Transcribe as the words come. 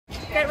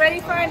Get ready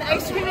for an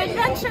ice cream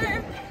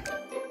adventure.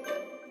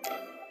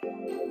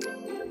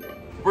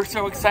 We're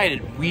so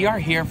excited. We are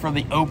here for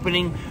the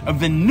opening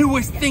of the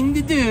newest thing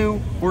to do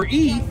or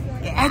eat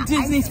at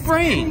Disney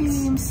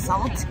Springs. Cream,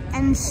 salt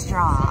and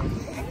straw.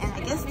 And I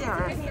guess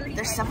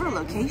there's several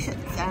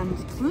locations,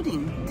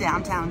 including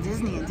downtown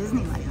Disney and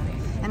Disneyland.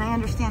 And I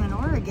understand in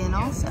Oregon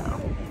also.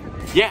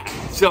 Yeah,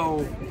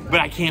 but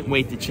I can't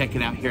wait to check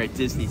it out here at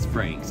Disney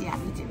Springs. Yeah,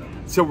 me too.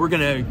 So we're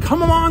gonna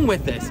come along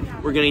with us.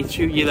 We're gonna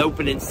show you the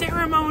opening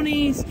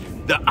ceremonies,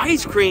 the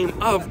ice cream,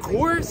 of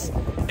course,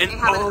 and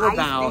all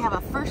about. They have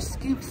a first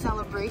scoop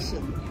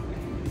celebration.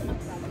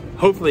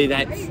 Hopefully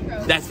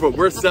that's what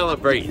we're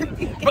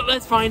celebrating. But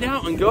let's find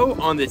out and go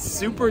on this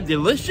super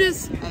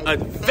delicious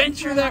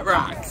adventure that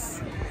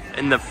rocks.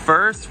 And the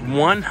first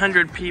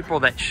 100 people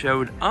that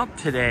showed up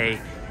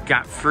today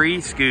got free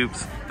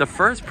scoops. The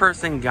first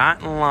person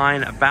got in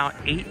line about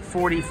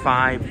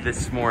 8:45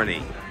 this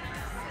morning.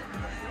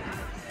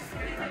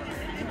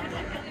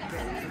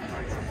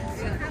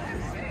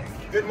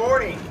 Good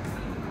morning.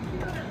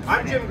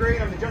 I'm Jim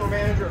Green. I'm the General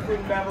Manager of Food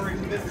and Beverage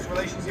and Business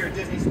Relations here at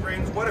Disney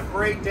Springs. What a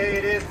great day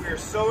it is. We are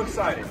so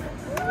excited.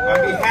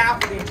 On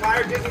behalf of the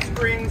entire Disney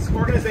Springs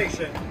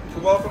organization, to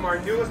welcome our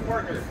newest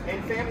partners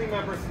and family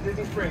members to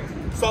Disney Springs,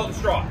 Salt and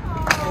Straw.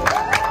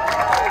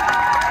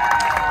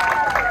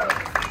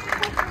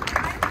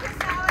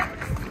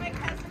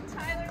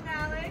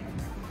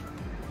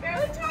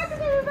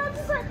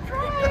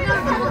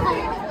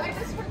 I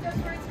just heard those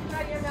words come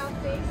out of your mouth.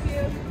 Thank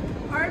you.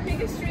 Our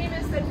biggest dream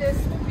is that this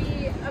will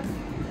be an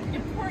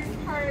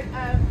important part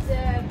of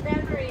the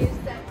memories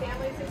that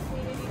families and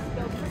communities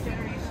build for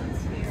generations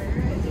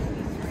here at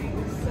Disney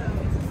Springs. So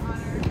it's an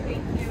honor.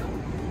 Thank you.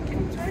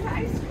 Enjoy the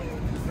ice cream.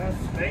 Yes,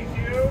 thank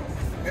you.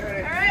 All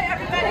right,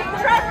 everybody,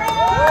 drum roll!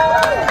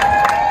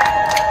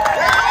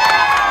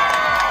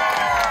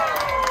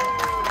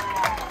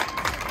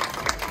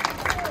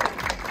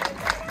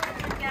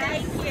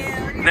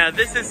 Now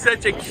this is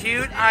such a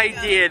cute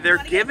idea. They're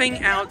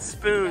giving out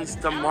spoons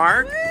to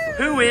mark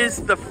who is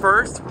the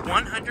first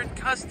 100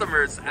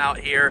 customers out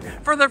here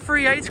for the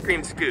free ice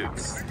cream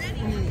scoops.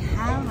 We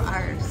have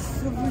our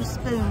silver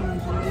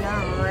spoons and we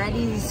are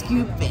ready to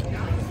scoop it.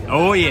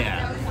 Oh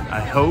yeah.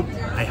 I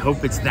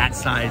hope it's that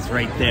size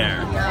right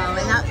there. Oh,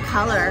 and that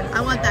color.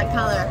 I want that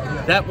color.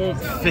 That won't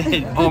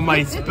fit on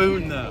my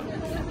spoon though.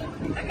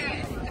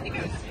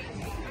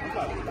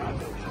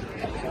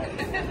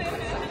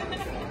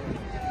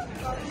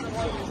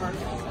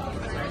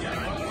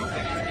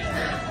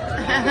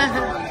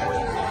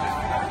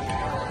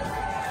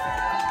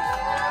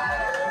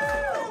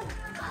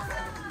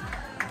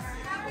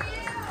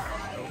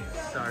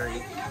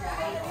 Sorry.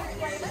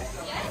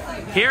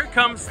 Here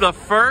comes the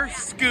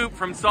first scoop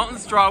from Salt and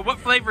Straw. What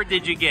flavor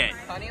did you get?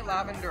 Honey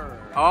lavender.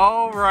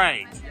 All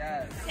right.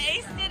 Yes.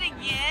 Taste it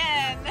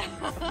again.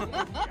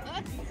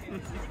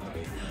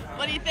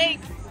 What do you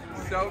think?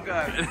 So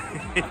good.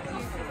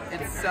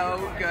 It's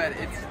so good.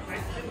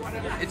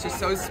 It's just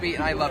so sweet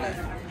and I love it.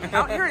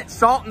 Out here at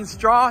Salt and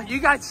Straw, you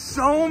got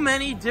so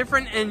many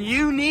different and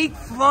unique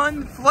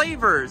fun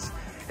flavors.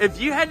 If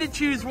you had to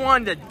choose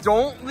one that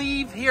don't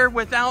leave here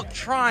without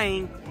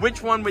trying,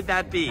 which one would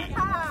that be?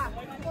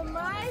 Well,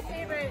 my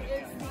favorite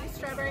is the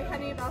strawberry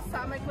honey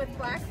balsamic with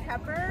black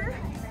pepper.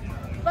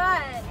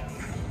 But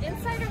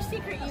insider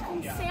secret, you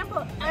can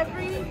sample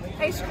every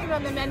ice cream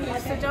on the menu,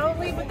 so don't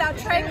leave without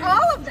trying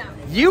all of them.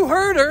 You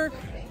heard her.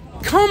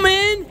 Come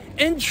in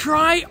and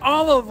try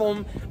all of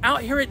them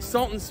out here at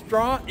Salt and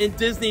Straw in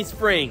Disney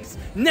Springs.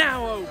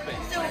 Now open.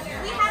 So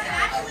we have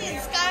Ashley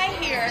and Sky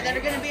here that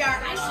are going to be our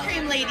ice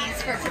cream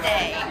ladies for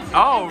today.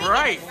 All and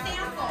right. We get to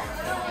sample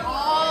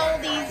all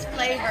these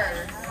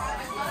flavors.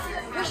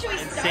 Where should we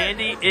start?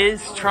 Sandy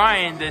is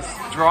trying this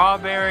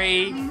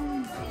strawberry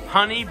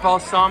honey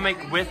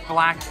balsamic with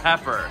black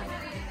pepper.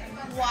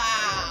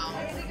 Wow.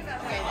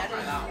 Okay, that is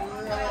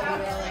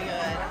really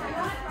good.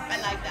 I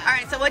like that. All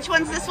right, so which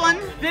one's this one?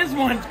 This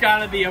one's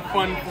gotta be a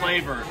fun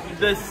flavor.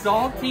 The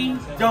salty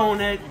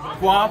donut,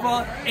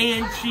 guava,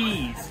 and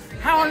cheese.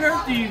 How on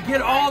earth do you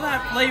get all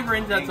that flavor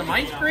into some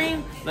ice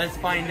cream? Let's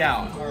find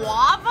out.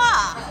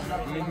 Guava.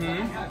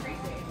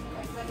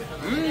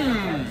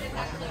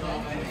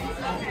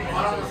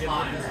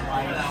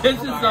 This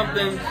is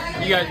something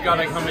you guys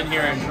gotta come in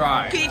here and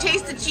try. Can you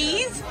taste the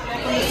cheese?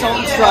 Salt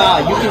and Straw,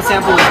 you can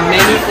sample as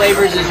many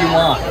flavors as you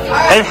want.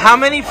 And how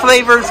many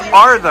flavors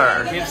are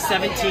there? We have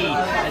 17.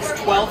 That's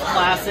 12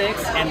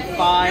 classics and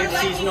 5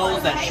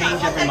 seasonals that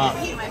change every month.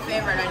 My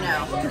favorite, I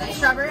know.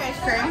 Strawberry ice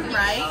cream,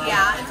 right?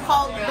 Yeah. It's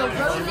called the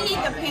Rosie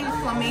the Pink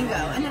Flamingo,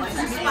 and it's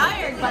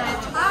inspired by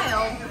a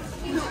child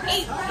who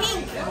ate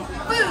pink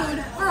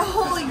food for a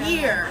whole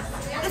year.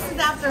 This is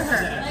after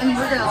her, and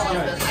we're gonna love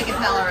this. I can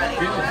tell already.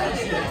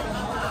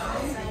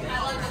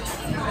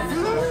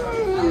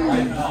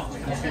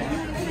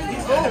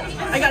 Oh,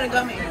 I got a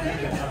gummy.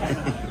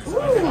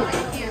 Ooh,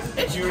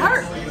 it's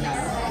tart.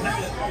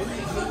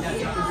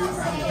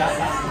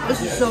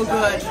 This is so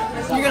good.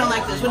 You're gonna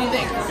like this. What do you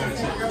think?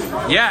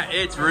 Yeah,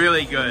 it's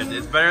really good.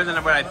 It's better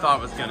than what I thought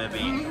it was gonna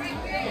be.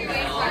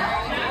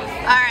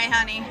 All right,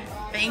 honey.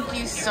 Thank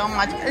you so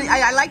much.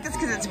 I like this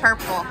because it's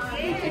purple. All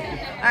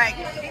right.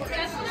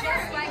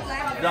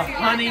 The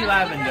honey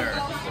lavender.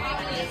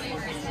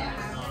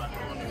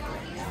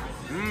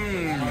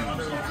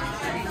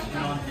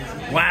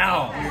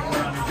 Wow,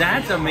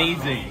 that's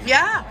amazing.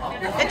 Yeah,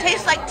 it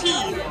tastes like tea.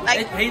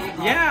 It tastes,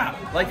 yeah,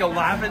 like a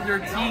lavender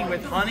tea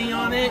with honey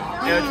on it.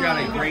 It's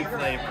got a great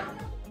flavor.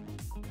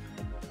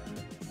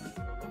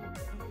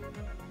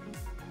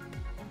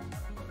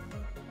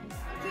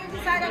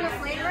 Decide on a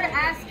flavor,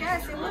 ask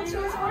us, and we'll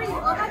choose for you.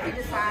 We'll help you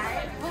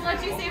decide. We'll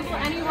let you sample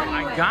anyone you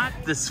I got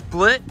the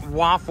split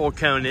waffle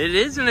cone. It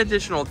is an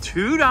additional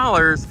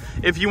 $2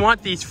 if you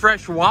want these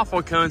fresh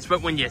waffle cones,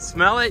 but when you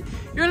smell it,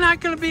 you're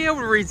not going to be able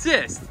to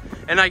resist.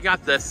 And I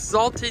got the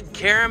salted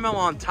caramel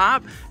on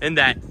top and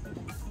that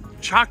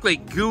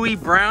chocolate gooey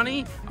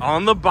brownie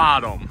on the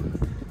bottom.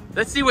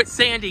 Let's see what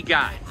Sandy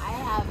got. I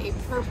have a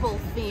purple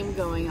theme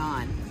going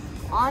on.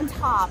 On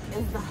top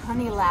is the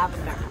honey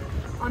lavender.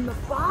 On the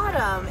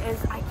bottom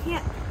is, I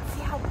can't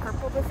see how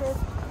purple this is.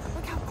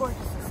 Look how gorgeous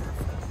this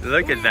is.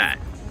 Look at that.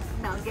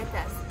 Now get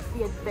this,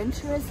 the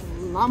adventurous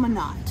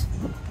Laminate.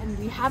 And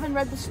we haven't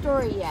read the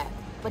story yet,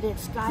 but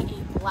it's got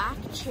a black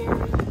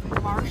cherry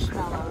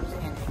marshmallows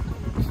in it.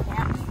 You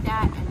can't beat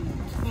that, and you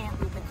can't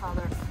beat the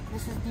color.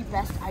 This is the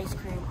best ice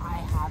cream I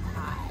have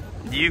had.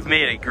 You've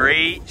made a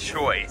great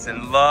choice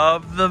and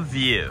love the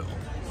view.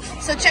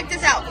 So check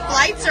this out,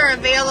 flights are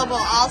available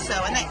also,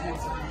 and they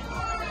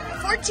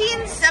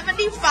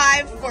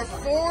 $14.75 for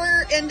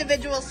 4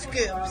 individual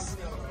scoops.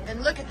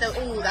 And look at the,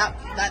 ooh,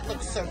 that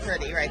looks so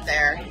pretty right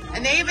there.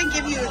 And they even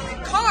give you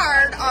a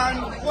card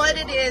on what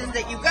it is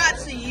that you got,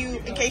 so you,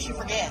 in case you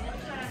forget.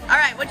 All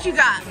right, what you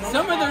got?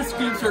 Some of those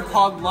scoops are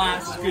called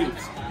last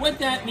scoops. What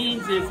that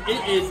means is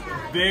it is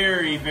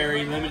very,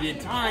 very limited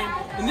time.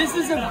 And this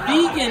is a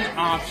vegan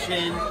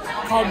option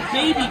called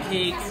baby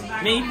cakes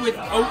made with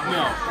oat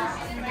milk.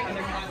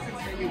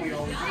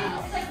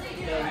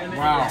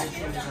 Wow.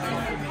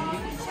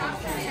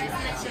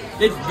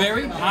 It's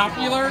very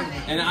popular,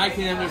 and I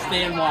can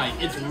understand why.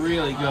 It's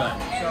really good.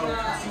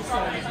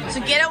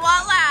 So get it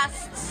while it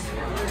lasts.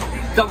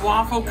 The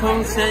waffle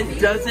cone scent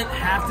doesn't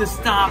have to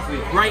stop.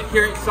 Right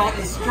here at Salt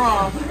and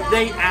Straw,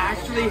 they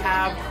actually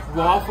have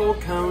waffle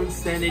cone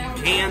scented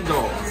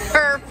candles.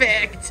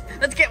 Perfect.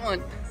 Let's get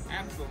one.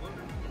 Absolutely.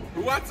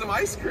 Who wants some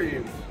ice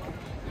cream?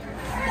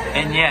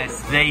 And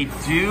yes, they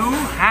do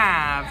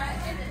have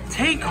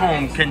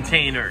take-home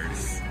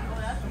containers.